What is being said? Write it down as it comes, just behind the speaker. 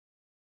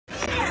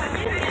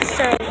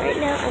So right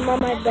now I'm on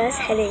my bus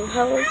heading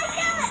home.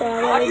 So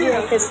I want to do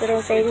like this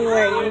little thing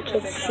where you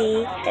can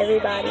see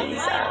everybody's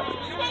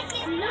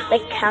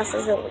like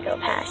houses that we go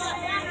past.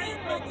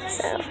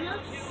 So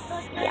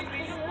yeah,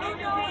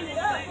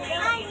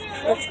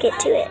 let's get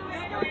to it.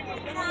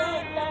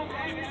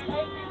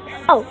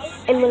 Oh,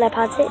 and when I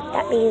pause it,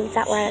 that means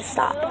that we're at a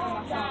stop.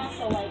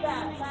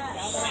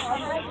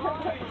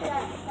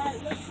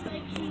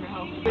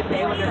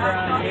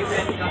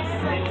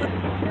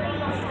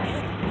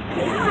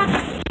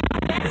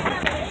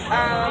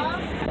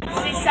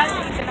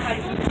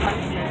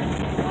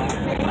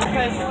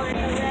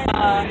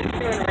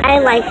 I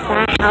like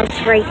that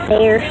house right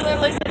there.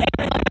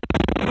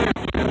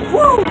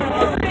 Woo!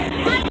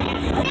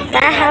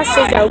 That house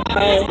is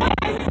okay.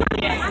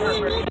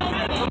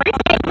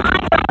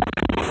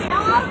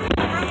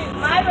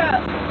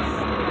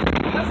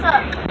 What's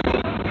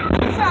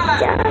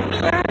up?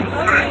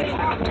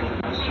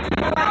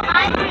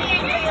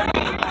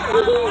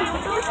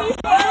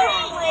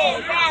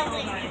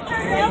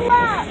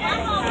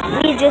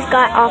 We just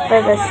got off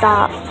of the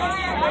stop.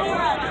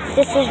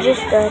 This is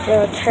just a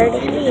little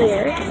turning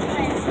here.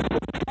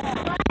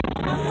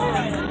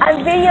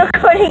 I'm video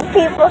recording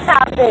people's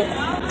houses.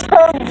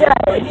 Don't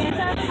judge.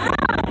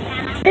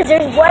 Because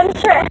there's one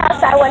certain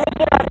house I want to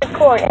get on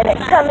record and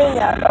it's coming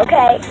up,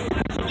 okay?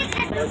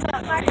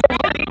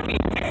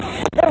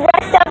 The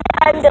rest of it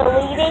I'm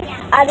deleting.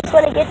 I just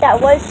want to get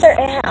that one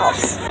certain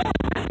house.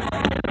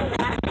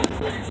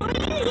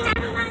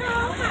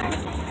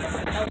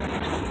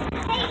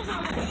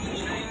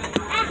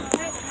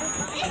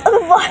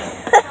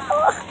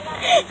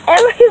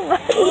 Everybody.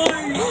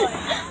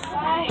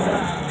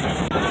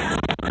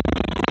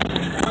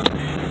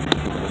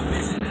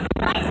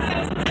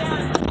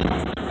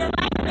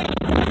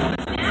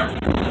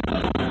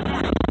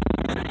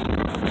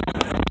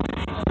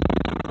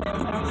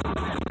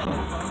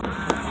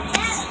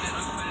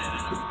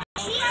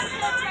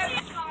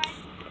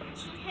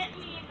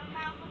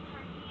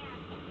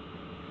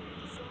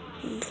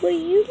 Will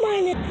you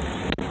mind it?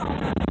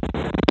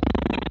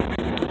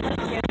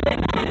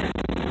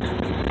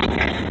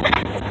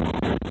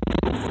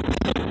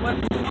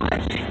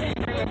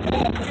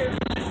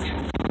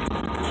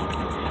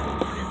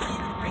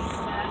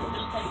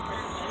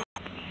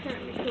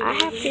 I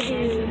have to do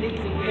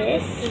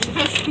this,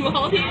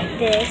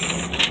 this,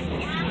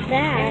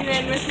 that,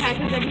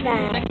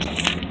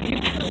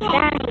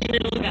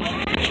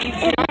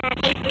 and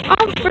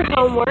all for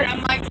homework.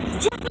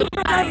 Just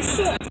because I'm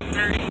sick.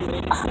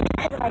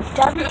 Because my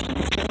dumb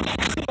teacher.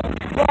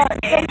 Well,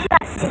 since you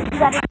got sick, you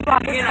got to do all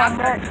this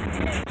homework.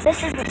 This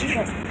is what she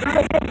said. She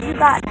said, since you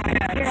got sick, you're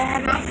going to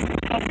have to do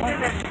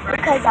homework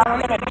because I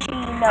want to make sure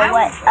you know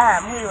what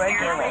we were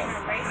doing.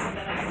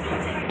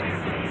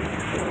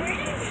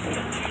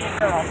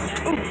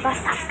 Ooh, bus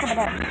stop's coming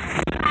up.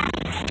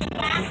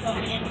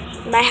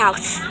 My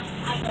house.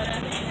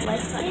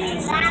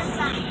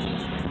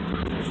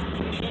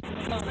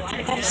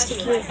 I got a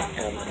sticky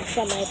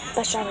from my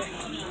bus driver.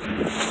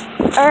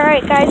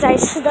 Alright guys, I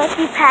snuck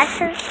you past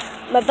her.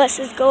 My bus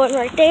is going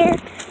right there.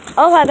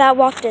 Oh, I about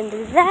walked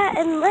into that,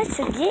 and let's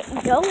get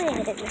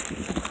going.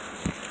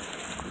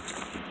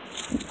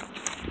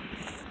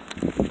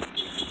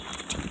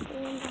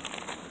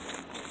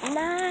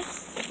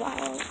 Nice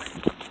walk.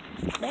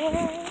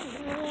 There.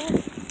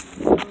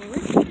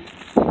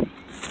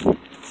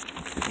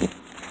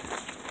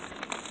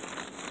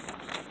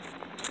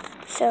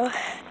 So,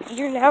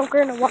 you're now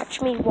going to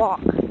watch me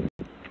walk.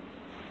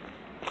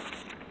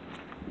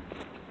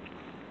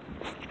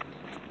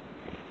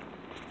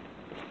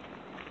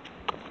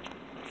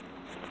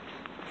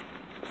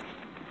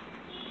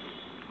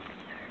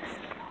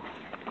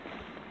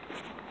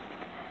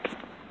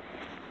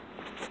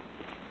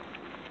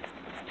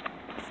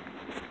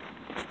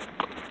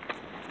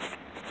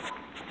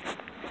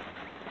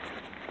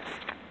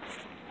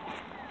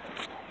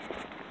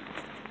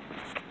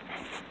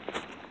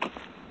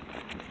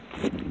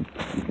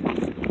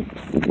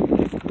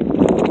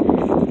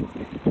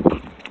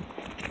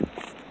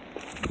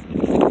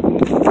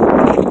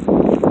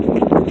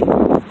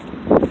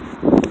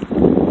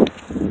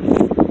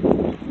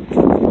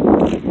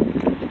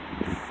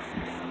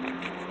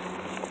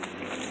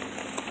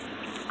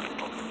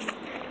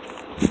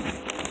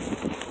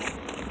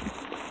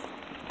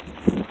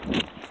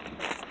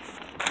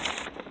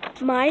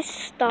 My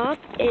stop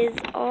is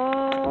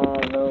all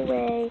the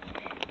way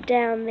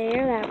down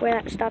there, where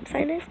that stop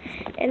sign is,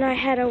 and I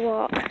had to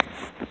walk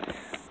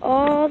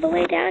all the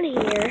way down here,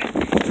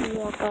 and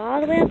walk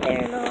all the way up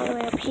there and all the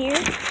way up here,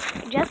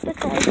 just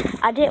because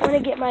I didn't want to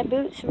get my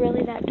boots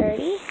really that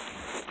dirty,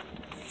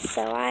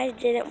 so I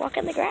didn't walk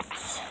in the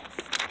grass.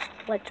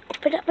 Let's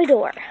open up my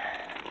door.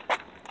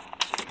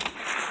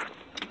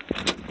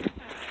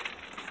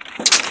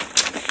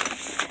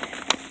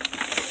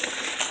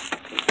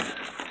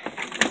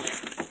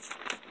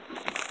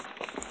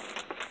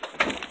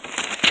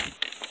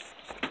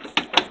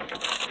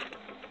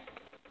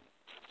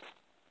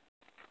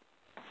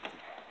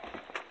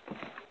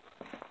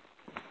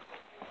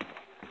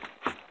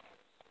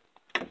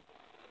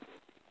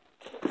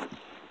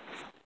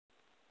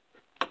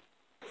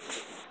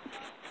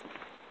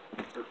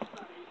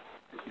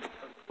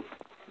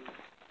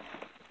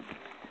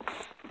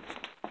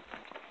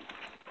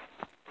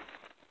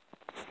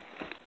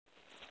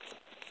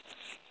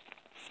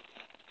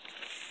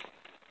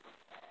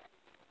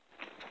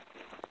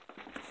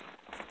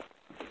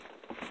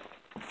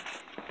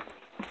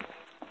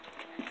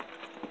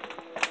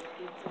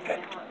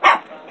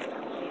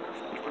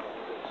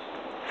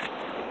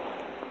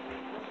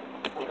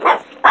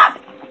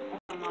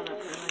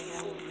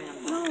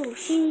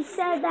 she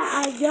said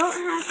that I don't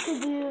have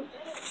to do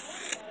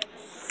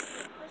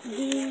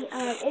the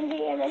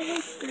Indiana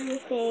history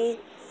thing,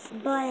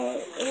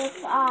 but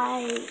if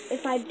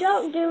I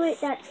don't do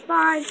it, that's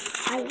fine.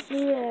 I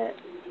do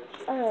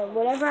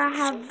whatever I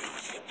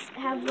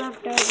have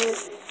left over,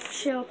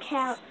 she'll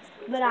count.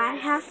 But I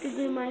have to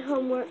do my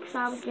homework, so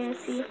I was gonna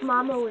see if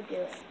Mama would do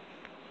it.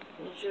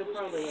 Well, she'll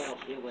probably help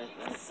you with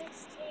it.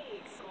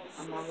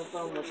 I'm on the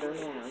phone with her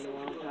now. You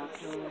want to talk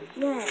to her?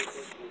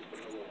 Yes.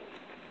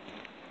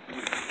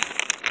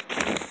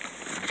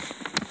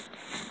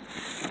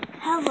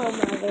 Hello,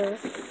 Mother.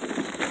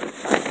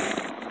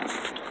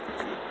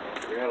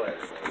 Really?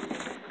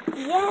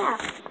 Yeah,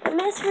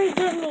 Miss Reed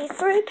gave me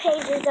 3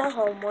 pages of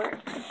homework,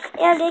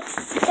 and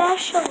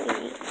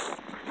especially,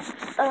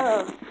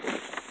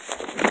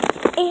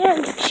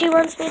 and she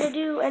wants me to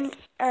do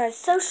a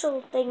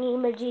social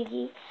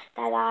thingy-majiggy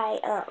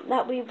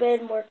that we've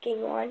been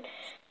working on,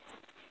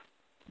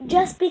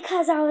 just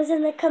because I was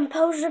in the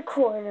composure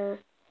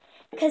corner,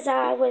 because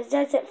I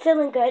wasn't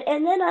feeling good,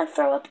 and then I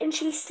throw up, and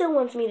she still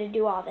wants me to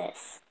do all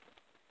this.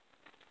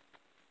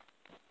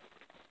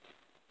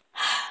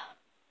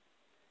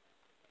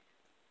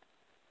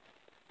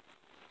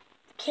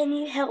 Can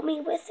you help me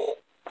with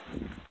it?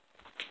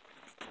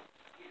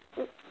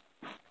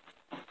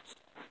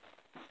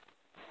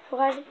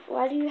 Why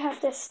do you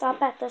have to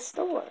stop at the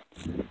store?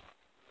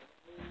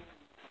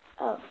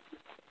 Oh.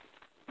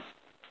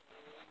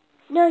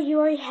 No, you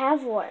already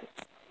have one.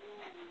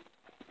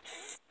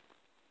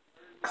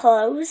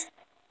 Clothes?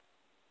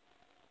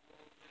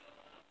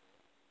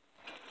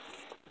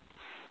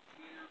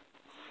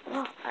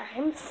 Oh,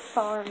 I'm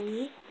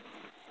sorry.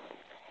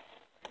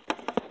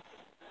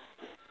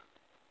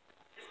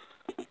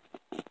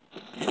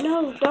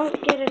 No,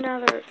 don't get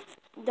another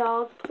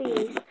dog,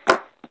 please.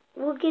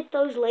 We'll get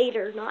those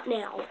later, not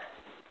now.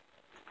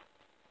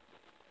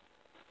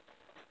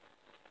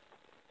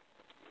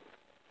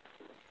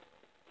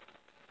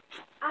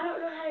 I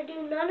don't know how to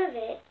do none of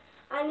it.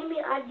 I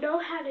mean, I know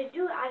how to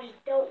do it, I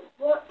just don't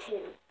want to.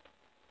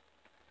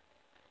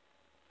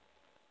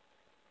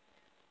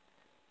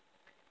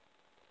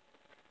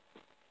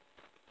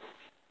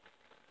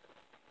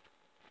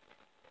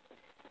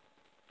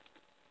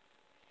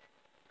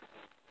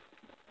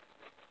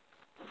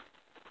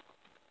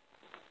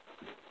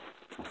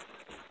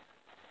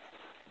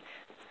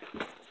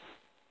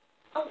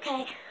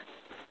 Okay.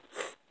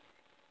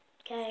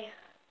 Okay.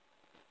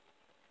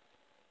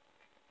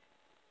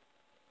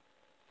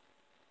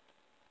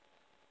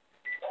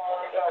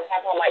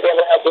 Papa might be able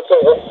to help you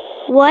too.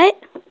 What?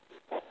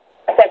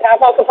 I said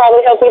Papa could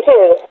probably help you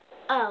too.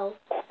 Oh.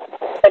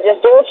 But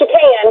just do what you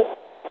can.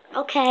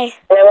 Okay.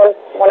 And then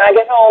when I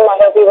get home, I'll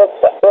help you with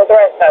the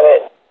rest of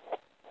it.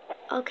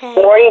 Okay.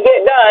 The more you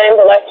get done,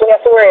 the less you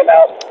have to worry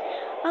about.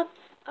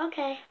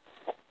 Okay.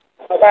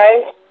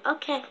 Okay?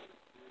 Okay.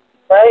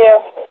 Love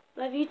you.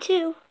 Love you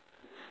too.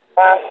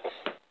 Bye.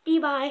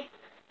 Bye.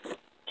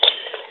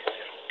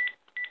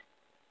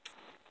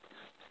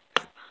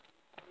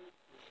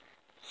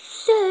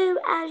 So,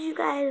 as you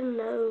guys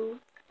know,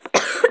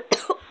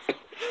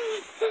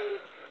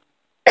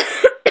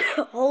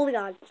 hold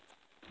on.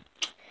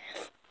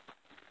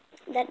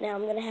 That now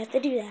I'm gonna have to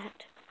do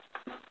that.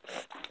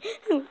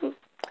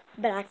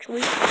 But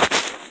actually,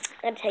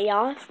 I'll tell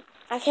y'all,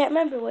 I can't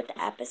remember what the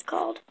app is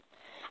called.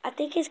 I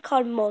think it's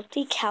called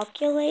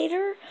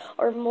Multi-Calculator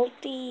or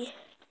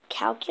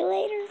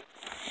Multi-Calculator,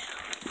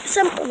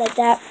 something like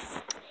that.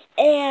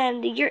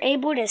 And you're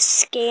able to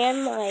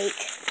scan like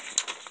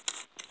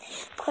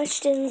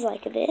questions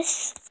like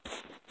this,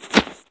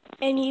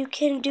 and you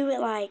can do it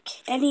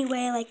like any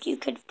way. Like you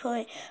could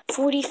put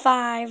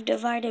 45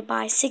 divided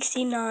by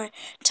 69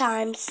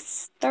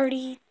 times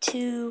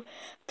 32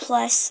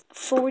 plus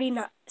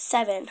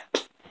 47.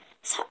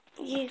 So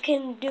you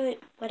can do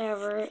it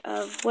whatever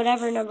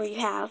number you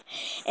have,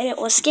 and it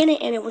will scan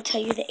it and it will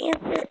tell you the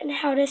answer and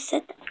how to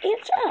set the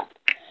answer up.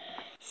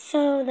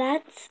 So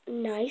that's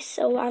nice.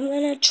 So I'm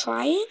gonna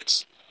try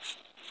it.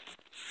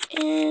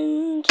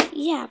 And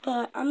yeah,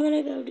 but I'm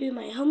gonna go do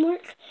my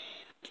homework,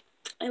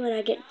 and when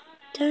I get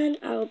done,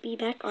 I'll be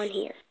back on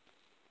here.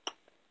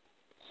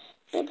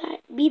 Bye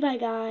bye,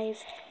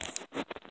 guys.